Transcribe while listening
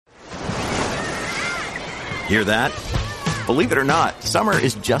Hear that? Believe it or not, summer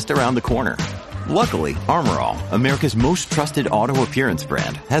is just around the corner. Luckily, Armor All, America's most trusted auto appearance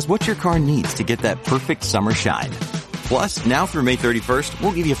brand, has what your car needs to get that perfect summer shine. Plus, now through May 31st,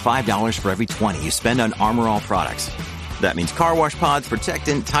 we'll give you $5 for every $20 you spend on Armor All products. That means car wash pods,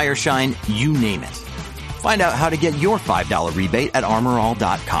 protectant, tire shine, you name it. Find out how to get your $5 rebate at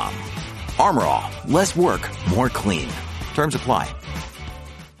armorall.com. Armor All, less work, more clean. Terms apply.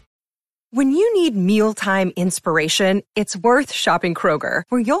 When you need mealtime inspiration, it's worth shopping Kroger,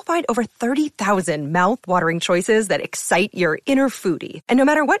 where you'll find over 30,000 mouth-watering choices that excite your inner foodie. And no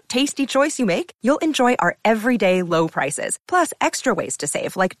matter what tasty choice you make, you'll enjoy our everyday low prices, plus extra ways to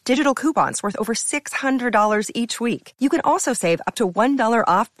save, like digital coupons worth over $600 each week. You can also save up to $1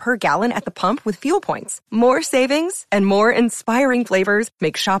 off per gallon at the pump with fuel points. More savings and more inspiring flavors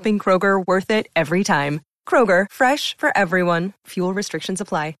make shopping Kroger worth it every time. Kroger, fresh for everyone. Fuel restrictions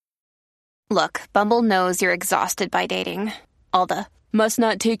apply. Look, Bumble knows you're exhausted by dating. All the, must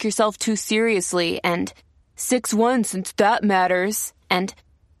not take yourself too seriously, and 6'1" since that matters, and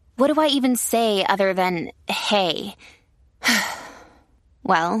what do I even say other than, hey?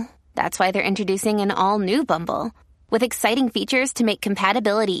 Well, that's why they're introducing an all-new Bumble, with exciting features to make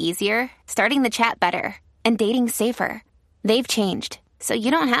compatibility easier, starting the chat better, and dating safer. They've changed, so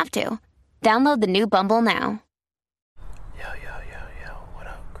you don't have to. Download the new Bumble now. What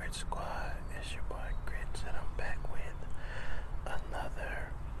up, Grit Squad? It's your boy Grits, and I'm back with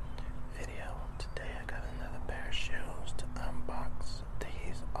another video. Today I got another pair of shoes to unbox.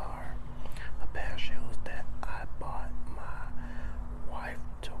 These are a pair of shoes that I bought my wife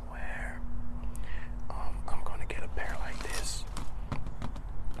to wear. I'm gonna get a pair like this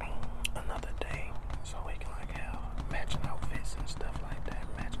another day, so we can like have matching outfits and stuff like that,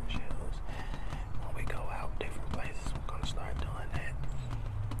 matching shoes. When we go out different places, we're gonna start doing that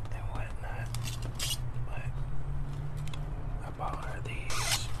and whatnot. But I bought her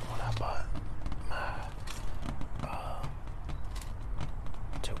these when I bought my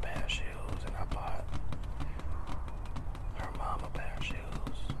two pair of shoes, and I bought her mom a pair of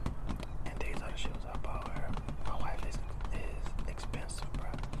shoes, and these are the shoes I bought her. My wife is expensive, bro.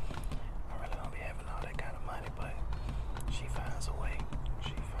 I really don't be having all that kind of money, but she finds a way.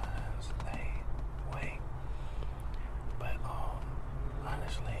 She finds a way. But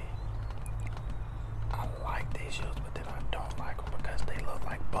honestly, I like these shoes, but then I don't like them because they look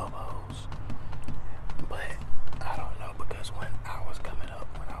like bubbles. But I don't know, because when I was coming up,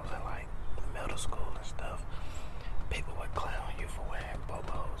 when I was in like middle school and stuff, people would clown you for wearing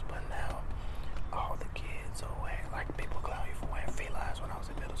bobos. But now all the kids are wearing, like, people clown you for wearing felines when I was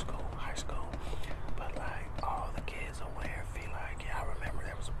in middle school, high school. But like all the kids are wearing feline. Yeah, I remember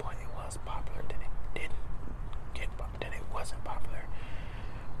there was a point it was popular, then it wasn't popular,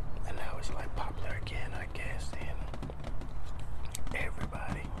 and now it's like popular again, I guess. And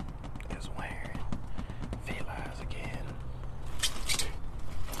everybody is wearing felines again.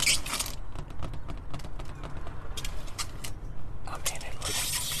 I mean, it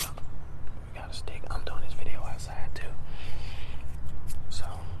looks, we gotta stick. I'm doing this video outside too, so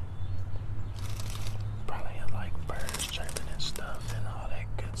probably hear like birds chirping and stuff and all that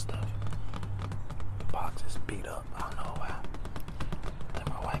good stuff. The box is beat up. I don't know why. Then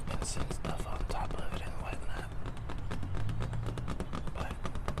my wife been sending stuff on top of it and whatnot. But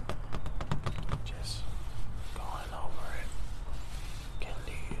just going over it, getting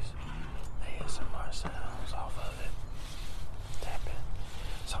these ASMR sounds off of it, tapping.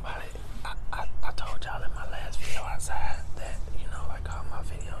 Somebody, I told y'all in my last video outside that, you know, like all my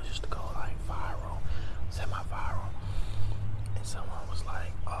videos used to go like viral, semi-viral. And someone was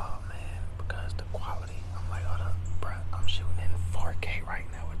like, oh man, because the quality. I'm like, hold up, bruh, I'm shooting in 4K right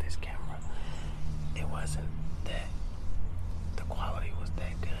now with this camera. It wasn't that the quality was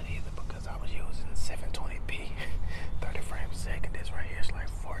that good either, because I was using 720p, 30 frames a second. This right here is like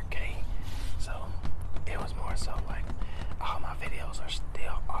 4K. So it was more so like all my videos are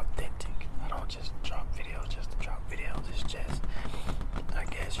still authentic. I don't just drop videos just to drop videos. It's just, I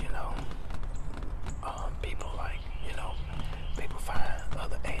guess, you know, people like, you know, people find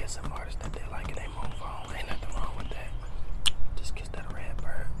other ASMR artists that they like and they move on. Ain't nothing wrong with that. Just kiss that red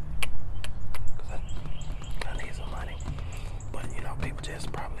bird, cause I need some money. But you know, people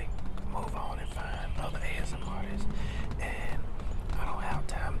just probably move on and find other ASMR artists, and I don't have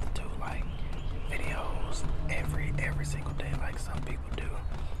time to do like videos every single day like some people do,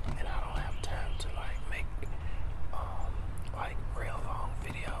 and I don't have time to like make like real long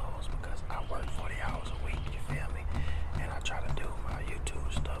videos because I work 40 hours a week, you feel me? And I try to do my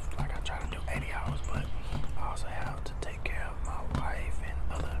YouTube stuff, like I try to do 80 hours, but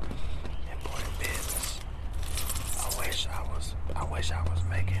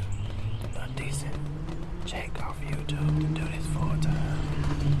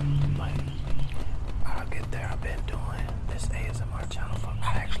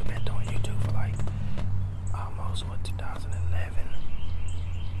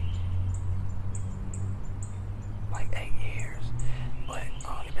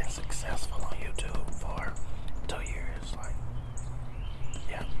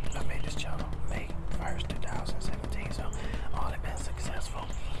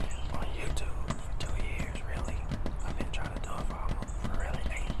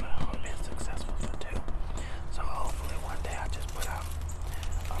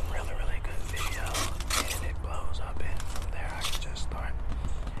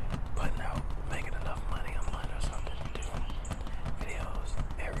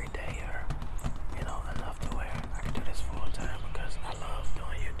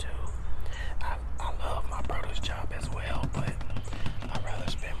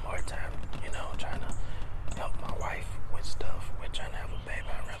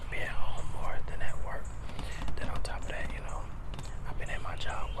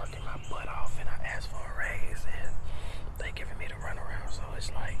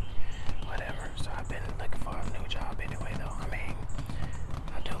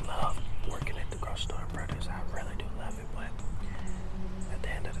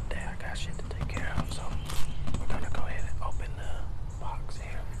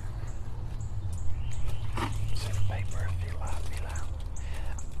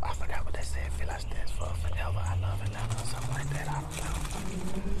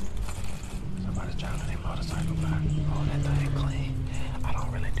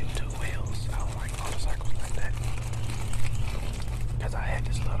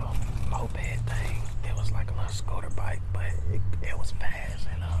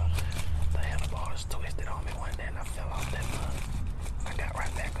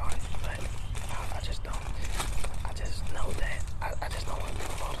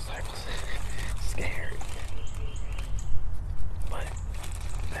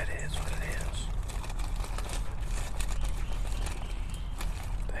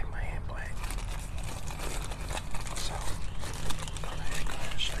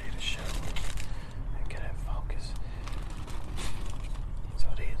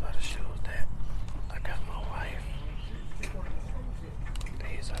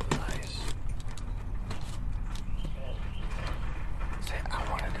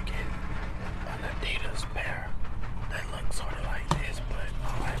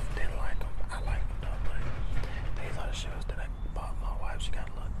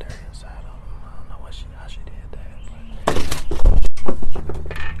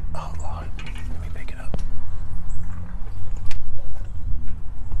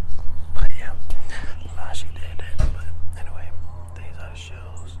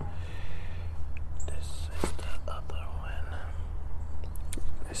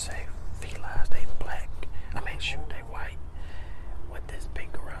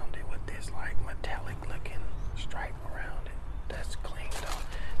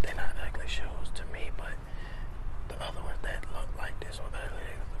other ones that look like this or the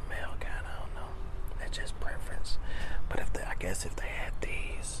male kind. I don't know. It's just preference. But I guess if they had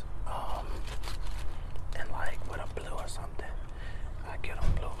these, and like with a blue or something, I get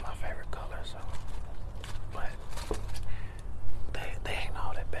them blue, my favorite color. So, but they ain't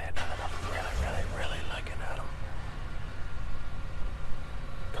all that bad. Now that I'm really looking at them,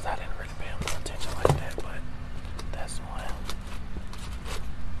 because I didn't really pay them no attention like that. But that's one,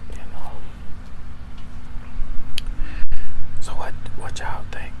 you know. So what y'all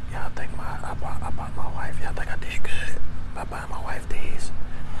think? Y'all think I bought my wife? Y'all think I did good by buying my wife these?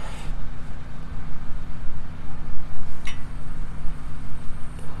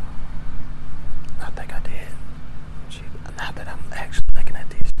 I think I did. Not that I'm actually looking at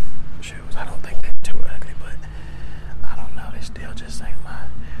these shoes. I don't think they're too ugly, but I don't know. They still just ain't my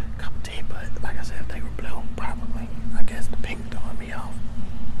cup of tea. But like I said, if they were blue, probably. I guess the pink throwing me off.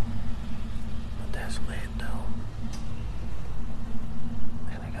 But that's lit though.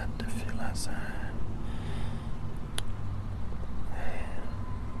 And I got the feel outside.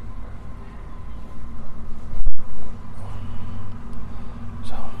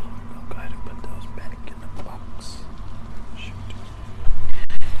 So I'll go ahead and put those back in the box. Shoot.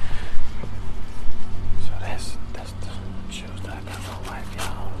 So that's the shoes that I got for my wife,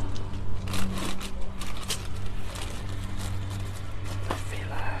 y'all. The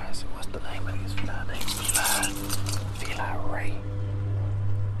Feli's. What's the name of these Feli? Feli Ray.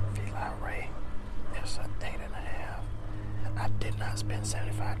 Feli Ray. It's an 8.5. I did not spend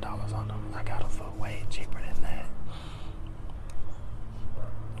 $75 on them. I got them for way cheaper than that.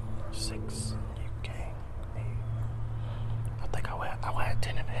 6 UK. I think I went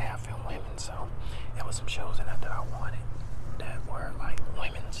 10.5 in women, so it was some shows in that I wanted that were like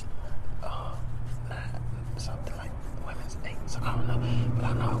women's 9, something like women's 8. So I don't know, but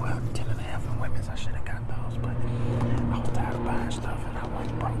I know I went 10.5 in women's. I should have got those, but I was tired of buying stuff and I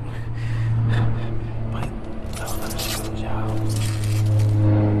wasn't broke.